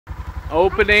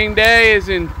Opening day is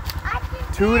in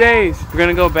 2 days. We're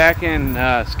gonna go back and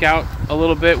scout a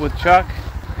little bit with Chuck,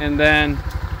 and then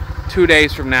 2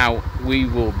 days from now we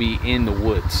will be in the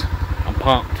woods. I'm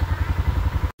pumped.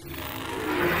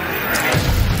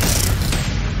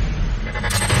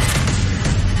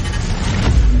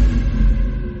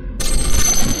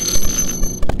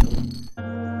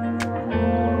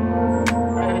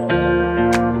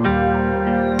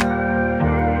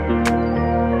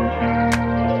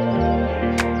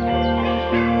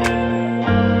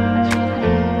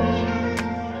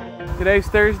 Today's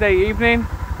Thursday evening.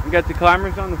 We got the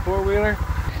climbers on the four-wheeler.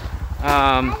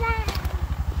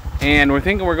 And we're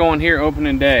thinking we're going here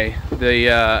opening day.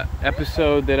 The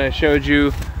episode that I showed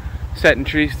you, setting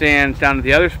tree stands down at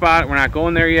the other spot, we're not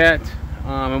going there yet.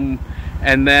 And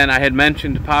then I had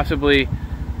mentioned possibly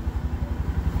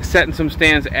setting some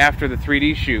stands after the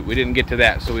 3D shoot. We didn't get to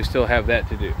that, so we still have that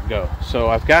to go. So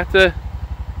I've got the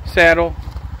saddle,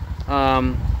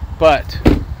 but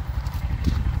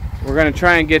we're going to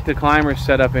try and get the climbers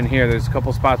set up in here. There's a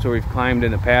couple spots where we've climbed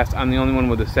in the past. I'm the only one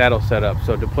with the saddle set up.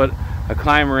 So to put a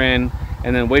climber in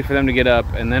and then wait for them to get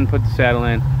up and then put the saddle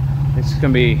in, it's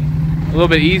going to be a little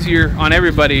bit easier on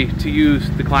everybody to use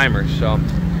the climbers. So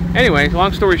anyway,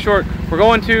 long story short, we're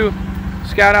going to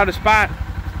scout out a spot,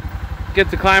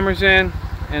 get the climbers in,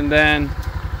 and then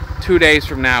 2 days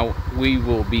from now we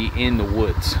will be in the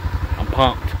woods. I'm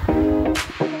pumped.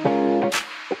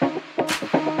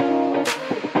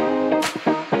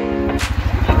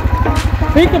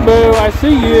 Peekaboo, I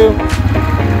see you.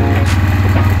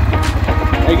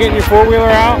 Are you getting your four-wheeler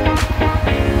out?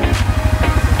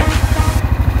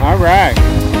 All right.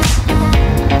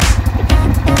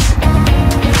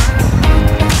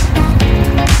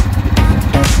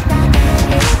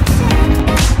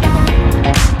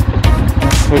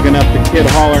 Hooking up the Kid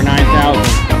Hauler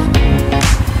 9000.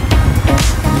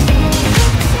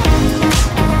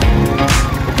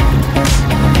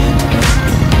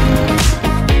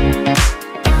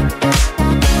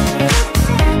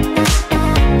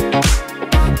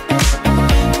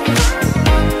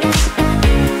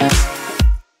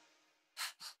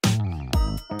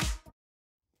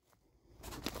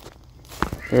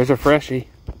 There's a freshie.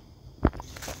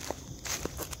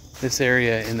 This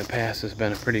area in the past has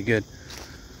been a pretty good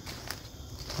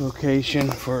location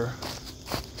for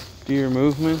deer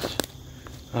movement.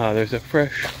 There's a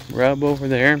fresh rub over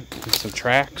there with some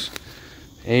tracks.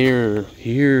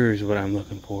 Here's what I'm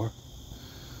looking for.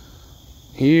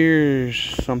 Here's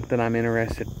something I'm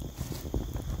interested.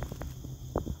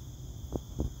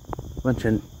 Bunch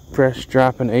of fresh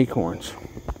dropping acorns.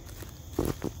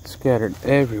 Scattered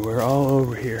everywhere, all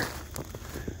over here.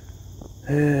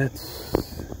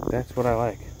 That's what I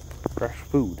like. Fresh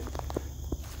food.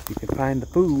 If you can find the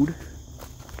food,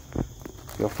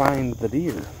 you'll find the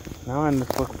deer. Now I'm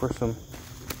just looking for some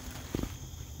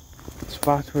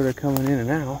spots where they're coming in and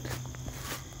out,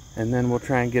 and then we'll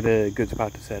try and get a good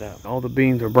spot to set up. All the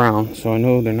beans are brown, so I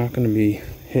know they're not going to be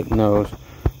hitting those.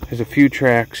 There's a few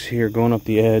tracks here going up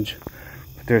the edge,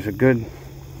 but there's a good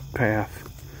path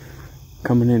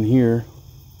coming in here,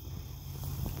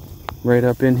 right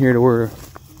up in here to where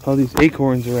all these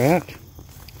acorns are at.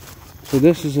 So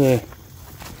this is a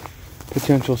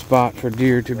potential spot for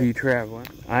deer to be traveling.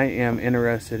 I am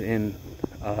interested in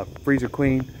Freezer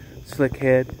Queen, slick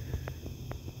head,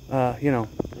 you know,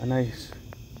 a nice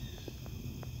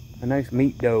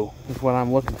meat doe is what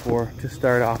I'm looking for to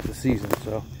start off the season.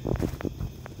 So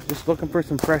just looking for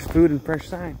some fresh food and fresh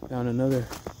sign. Found another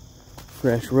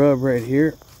fresh rub right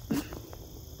here.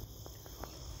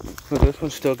 So this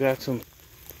one's still got some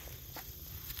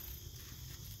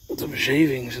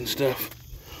shavings and stuff.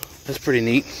 That's pretty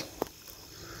neat.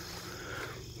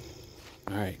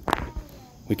 Alright,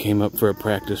 we came up for a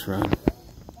practice run.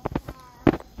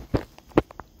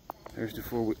 There's the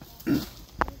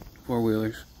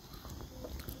four-wheelers.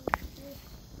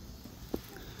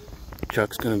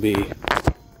 Chuck's gonna be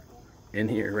in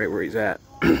here, right where he's at,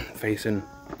 facing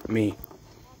me.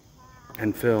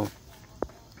 And Phil's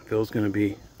gonna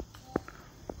be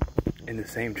in the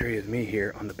same tree as me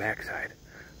here on the backside.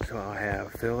 So I'll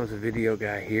have Phil as a video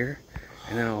guy here,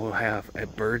 and then I'll have a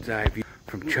bird's eye view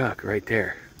from Chuck right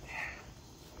there.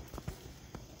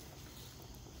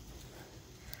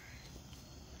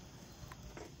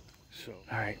 So,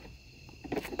 alright,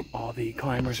 all the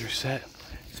climbers are set.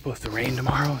 It's supposed to rain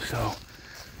tomorrow, so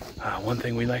one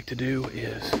thing we like to do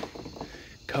is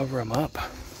cover them up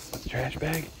with a trash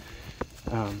bag.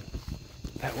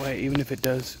 That way, even if it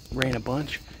does rain a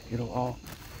bunch, it'll all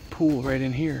pool right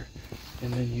in here,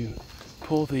 and then you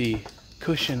pull the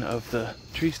cushion of the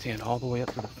tree stand all the way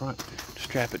up to the front,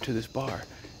 strap it to this bar,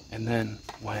 And then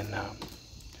when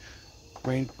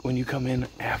you come in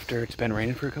after it's been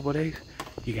raining for a couple of days,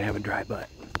 you can have a dry butt.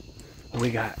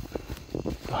 We got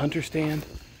the hunter stand,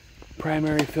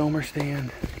 primary filmer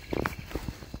stand,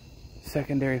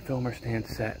 secondary filmer stand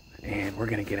set, and we're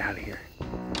gonna get out of here.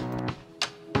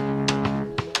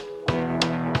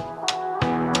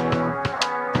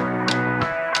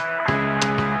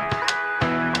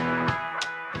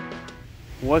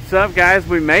 What's up, guys?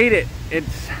 We made it.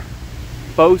 It's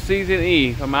bow season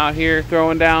eve. I'm out here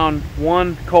throwing down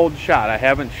one cold shot. I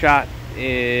haven't shot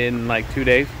in like 2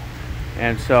 days,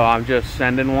 and so I'm just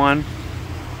sending one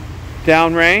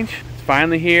downrange. It's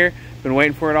finally here. Been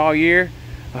waiting for it all year.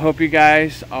 I hope you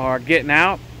guys are getting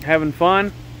out, having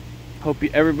fun. Hope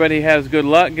everybody has good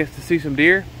luck, gets to see some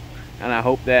deer, and I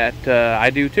hope that I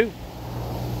do too.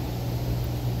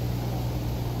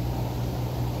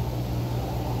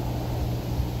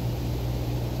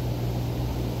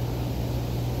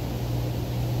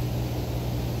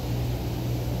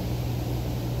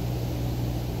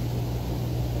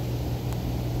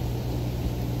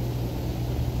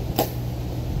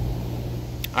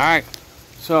 All right,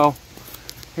 so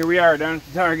here we are down at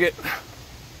the target.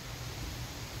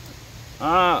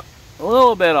 A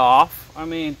little bit off. I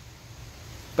mean,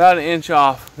 about an inch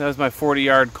off. That was my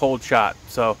 40-yard cold shot.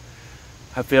 So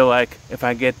I feel like if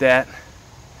I get that,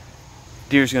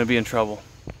 deer's gonna be in trouble.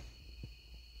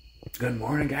 Good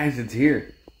morning, guys. It's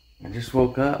here. I just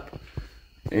woke up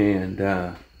and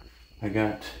I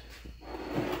got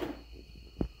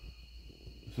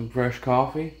some fresh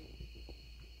coffee.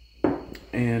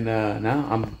 And now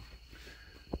I'm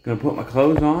gonna put my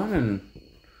clothes on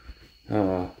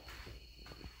and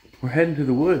we're heading to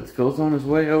the woods. Phil's on his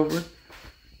way over.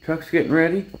 Truck's getting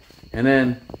ready. And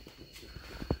then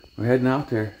we're heading out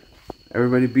there.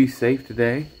 Everybody be safe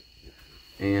today.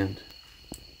 And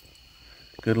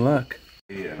good luck.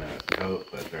 Yeah, coat,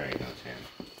 but there ain't no chance.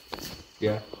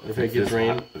 Yeah, if it gets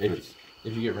rained, if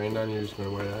you get rained on, you're just gonna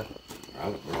wear that?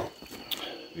 Probably.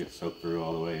 You get soaked through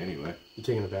all the way anyway. You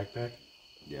taking a backpack?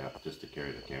 Yeah, just to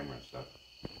carry the camera and stuff.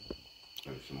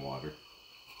 Maybe some water.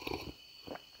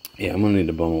 Yeah, I'm gonna need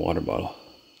to bum a water bottle.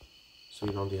 So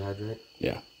you don't dehydrate?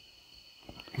 Yeah.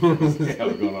 Yeah,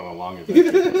 we're going on a long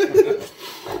adventure.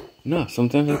 No,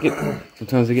 sometimes I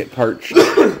get parched.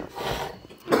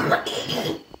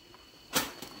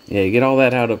 Yeah, you get all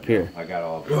that out up here. I got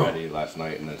all ready last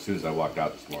night, and as soon as I walked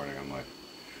out this morning, I'm like,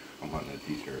 I'm hunting a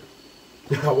t-shirt.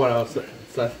 What else?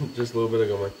 It's not just a little bit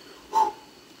ago, I'm like,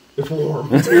 it's warm.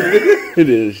 It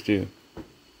is too.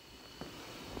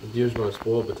 The deer's gonna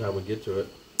spoil by the time we get to it.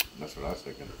 That's what I was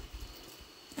thinking.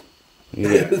 You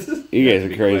guys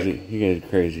are crazy. You guys are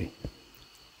crazy.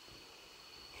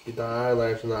 Get the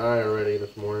eyelash in the eye already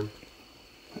this morning.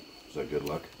 Is that good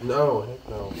luck? No, heck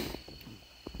no.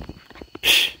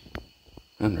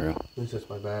 Unreal. At least that's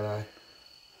my bad eye.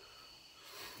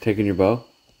 Taking your bow?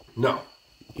 No.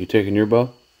 You taking your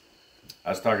bow? I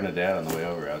was talking to Dad on the way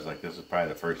over. I was like, this is probably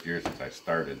the first year since I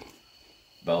started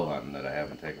bow hunting that I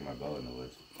haven't taken my bow in the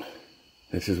woods.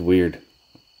 This is weird.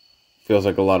 Feels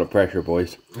like a lot of pressure,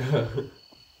 boys.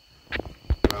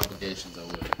 Obligations, I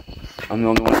would. I'm the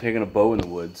only one taking a bow in the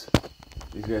woods.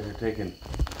 These guys are taking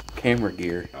camera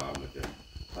gear.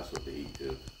 That's what they eat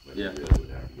too. But Yeah. You really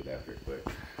would have to get after it quick.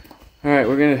 Alright,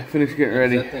 we're going to finish getting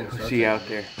ready. We'll see you out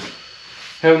there.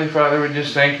 Heavenly Father, we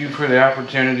just thank you for the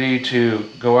opportunity to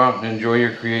go out and enjoy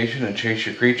your creation and chase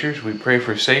your creatures. We pray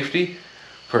for safety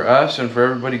for us and for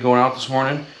everybody going out this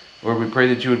morning. Lord, we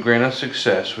pray that you would grant us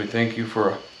success. We thank you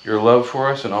for your love for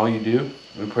us and all you do.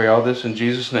 We pray all this in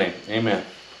Jesus' name. Amen.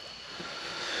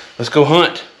 Let's go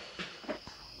hunt.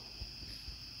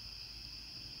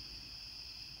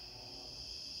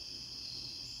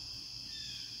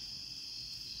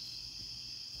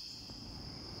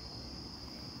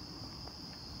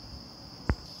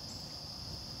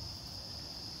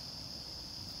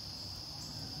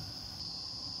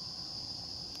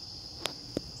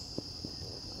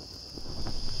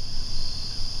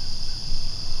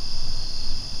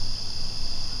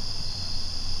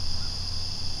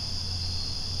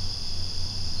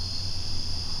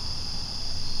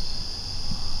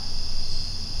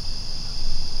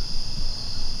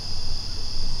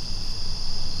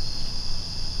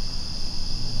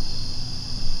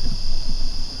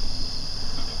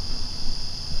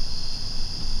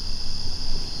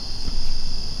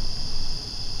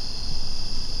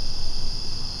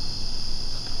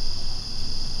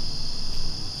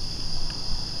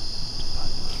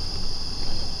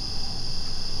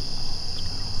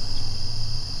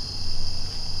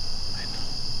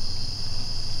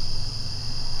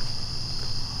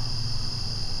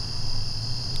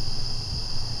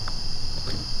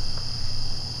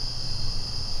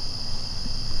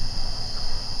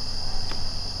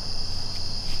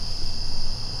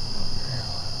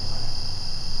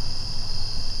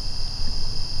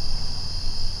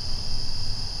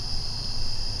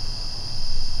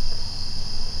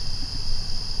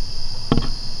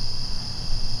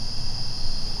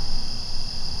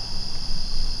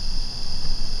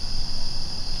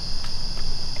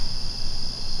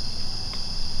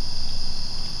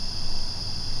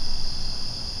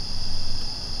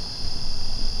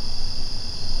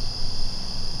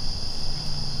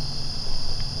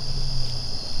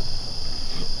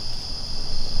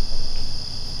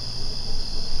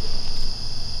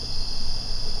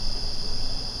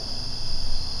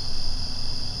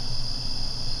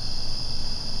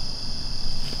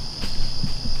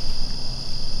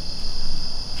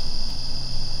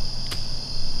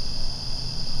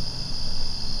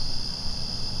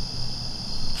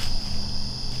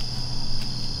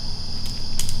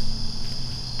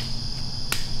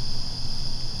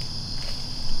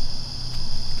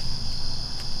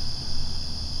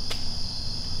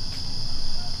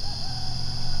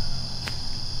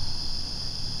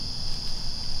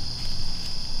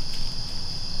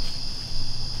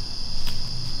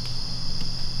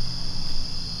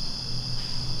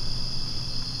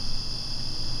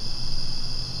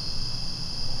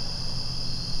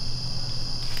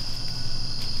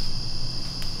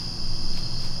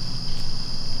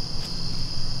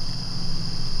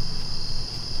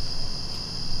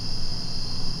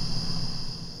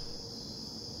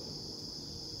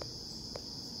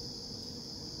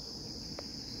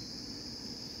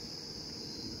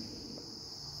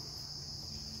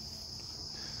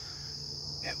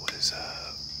 It was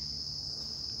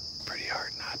pretty hard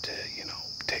not to, you know,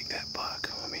 take that buck.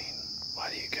 I mean,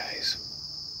 why do you guys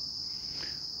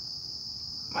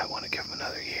might want to give him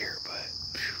another year, but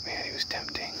man, he was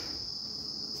tempting.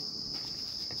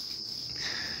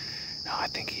 No, I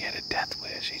think he had a death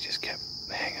wish. He just kept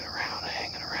hanging around,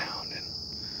 and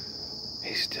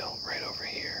he's still right over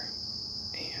here.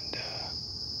 And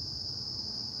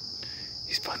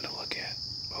he's fun to look at.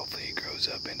 Hopefully he grows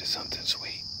up into something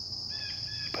sweet.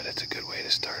 But it's a good way to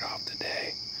start off the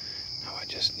day. Now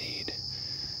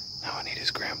I need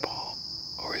his grandpa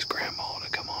or his grandma to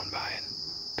come on by and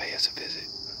pay us a visit.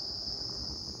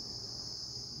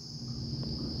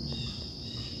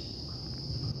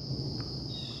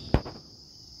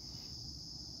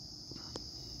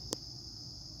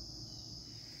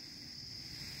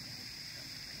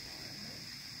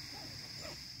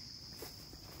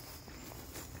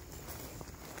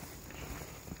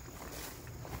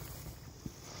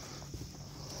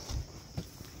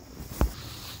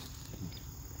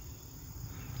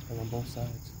 On both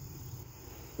sides.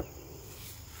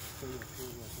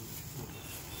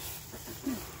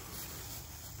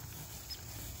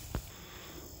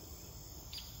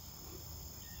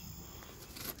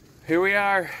 Here we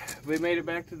are. We made it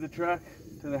back to the truck,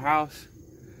 to the house.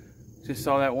 Just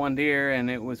saw that one deer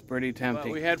and it was pretty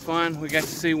tempting. But we had fun. We got to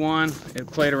see one. It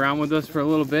played around with us for a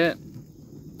little bit.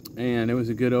 And it was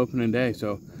a good opening day.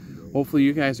 So hopefully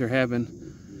you guys are having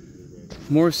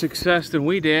more success than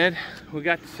we did. We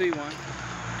got to see one.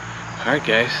 All right,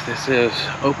 guys, this is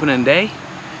opening day.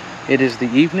 It is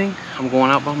the evening. I'm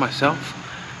going out by myself.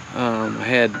 I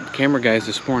had camera guys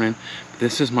this morning.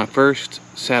 This is my first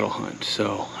saddle hunt,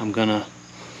 so I'm gonna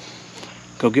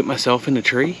go get myself in the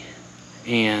tree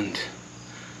and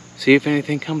see if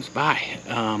anything comes by.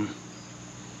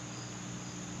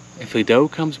 If a doe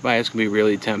comes by, it's gonna be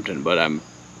really tempting, but I'm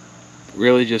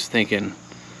really just thinking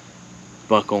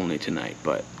buck only tonight,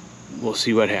 but we'll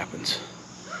see what happens.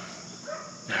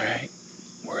 All right,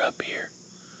 we're up here.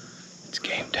 It's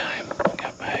game time.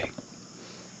 Got my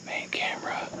main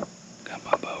camera, got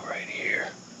my bow right here.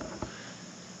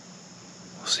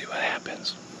 We'll see what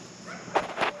happens.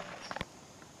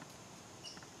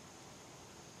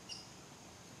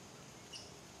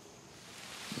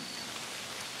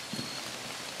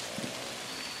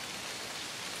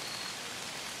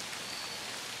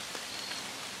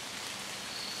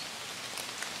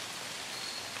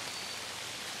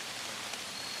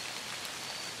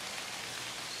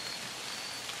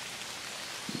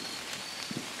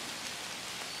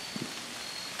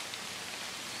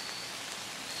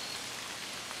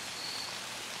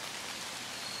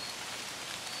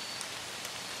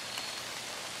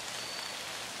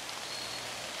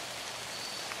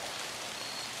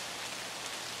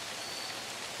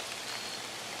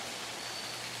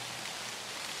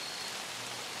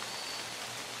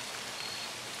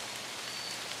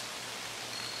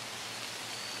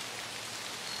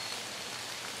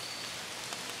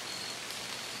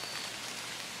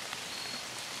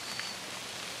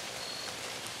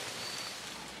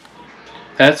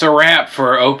 That's a wrap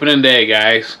for opening day,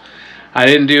 guys. I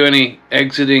didn't do any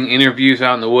exiting interviews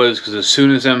out in the woods because as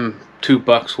soon as them two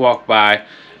bucks walked by,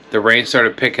 the rain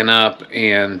started picking up,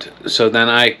 and so then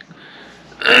I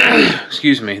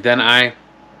excuse me, then I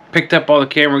picked up all the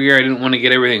camera gear. I didn't want to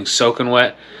get everything soaking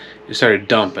wet. It started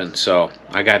dumping, so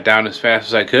I got down as fast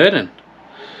as I could,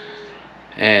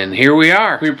 and here we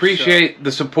are. We appreciate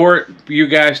the support, you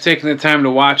guys taking the time to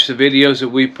watch the videos that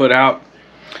we put out.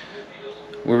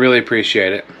 We really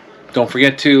appreciate it. Don't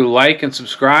forget to like and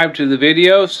subscribe to the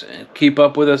videos and keep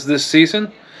up with us this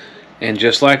season. And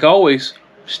just like always,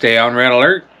 stay on red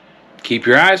alert. Keep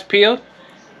your eyes peeled.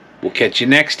 We'll catch you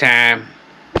next time.